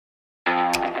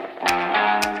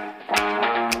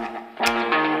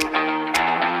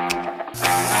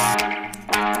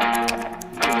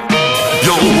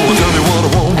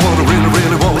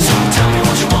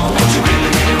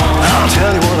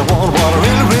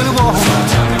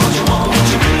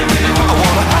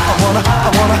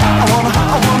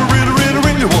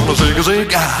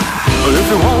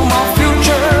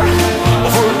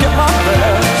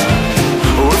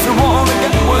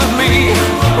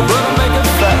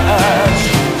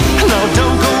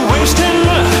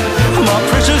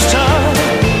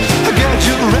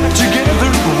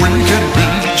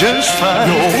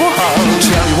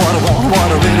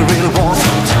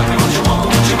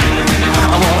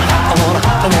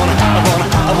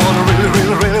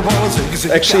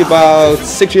Actually, about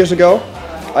 6 years ago,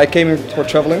 I came here for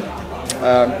traveling.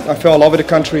 I fell in love with the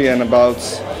country, and about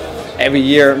every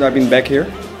year I've been back here.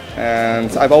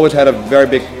 And I've always had a very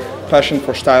big passion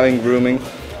for styling, grooming.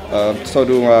 So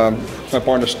do my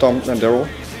partners Tom and Daryl.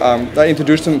 I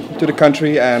introduced them to the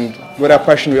country, and with our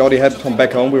passion we already had from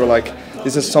back home, we were like,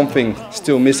 this is something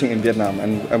still missing in Vietnam,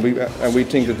 and we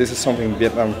think that this is something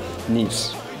Vietnam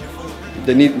needs.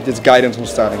 They need this guidance on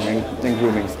styling and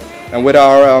grooming. And with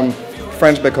our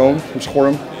friends back home from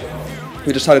Schorum,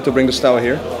 we decided to bring the style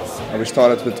here. We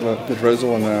started with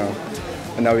Rosal,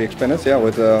 and now we expanded, yeah,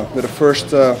 with the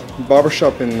first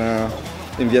barbershop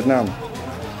in Vietnam,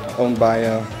 owned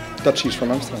by Dutchies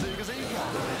from Amsterdam.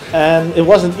 And it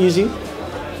wasn't easy.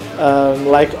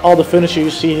 Like all the furniture you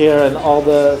see here, and all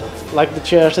the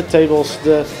chairs, the tables,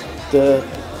 the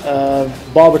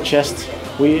barber chest,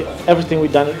 everything we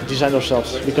designed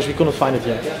ourselves because we couldn't find it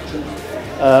here.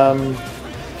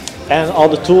 And all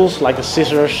the tools, like the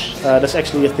scissors, that's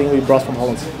actually a thing we brought from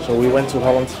Holland. So we went to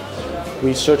Holland,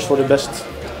 we searched for the best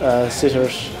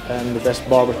scissors and the best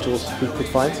barber tools we could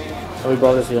find, and we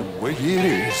brought it here.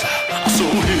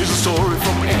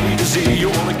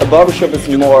 A barbershop is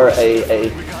more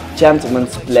a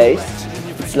gentleman's place.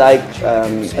 It's like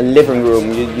a living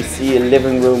room. You see a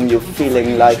living room, you're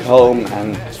feeling like home,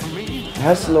 and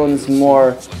hair salon is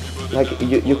more like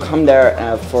you come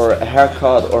there for a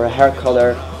haircut or a hair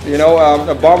color. You know,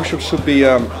 a barbershop should be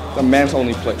a man's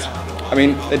only place. I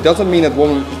mean, it doesn't mean that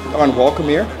women aren't welcome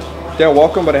here. They're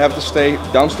welcome, but they have to stay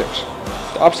downstairs.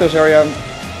 The upstairs area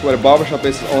where the barbershop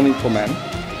is only for men.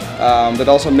 That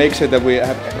also makes it that we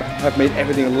have made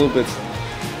everything a little bit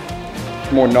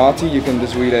more naughty. You can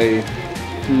just read a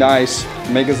nice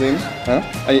magazine,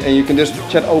 and you can just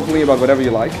chat openly about whatever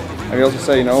you like. And we also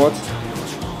say, you know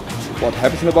what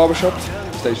happens in the barbershop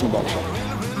stays in the barbershop.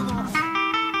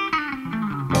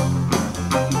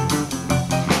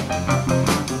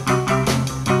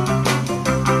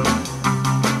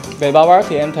 Về Barbaard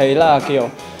thì em thấy là kiểu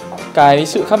cái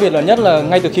sự khác biệt lớn nhất là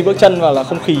ngay từ khi bước chân vào là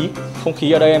không khí. Không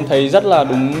khí ở đây em thấy rất là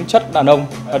đúng chất đàn ông,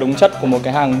 là đúng chất của một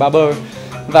cái hàng barber.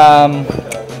 Và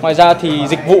ngoài ra thì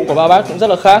dịch vụ của Barbaard cũng rất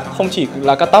là khác, không chỉ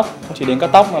là cắt tóc, không chỉ đến cắt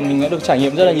tóc mà mình đã được trải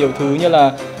nghiệm rất là nhiều thứ như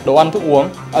là đồ ăn, thức uống,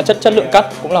 chất lượng cắt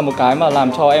cũng là một cái mà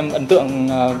làm cho em ấn tượng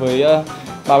với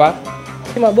Barbaard.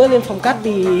 Khi mà bước lên phòng cắt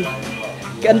thì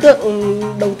cái ấn tượng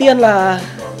đầu tiên là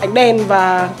ánh đèn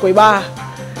và quầy bar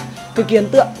cực kỳ ấn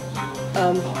tượng.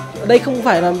 Ở đây không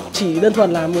phải là chỉ đơn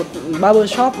thuần là một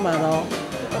barbershop mà nó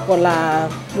còn là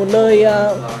một nơi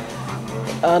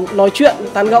nói chuyện,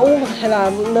 tán gẫu hay là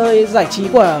một nơi giải trí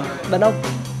của đàn ông.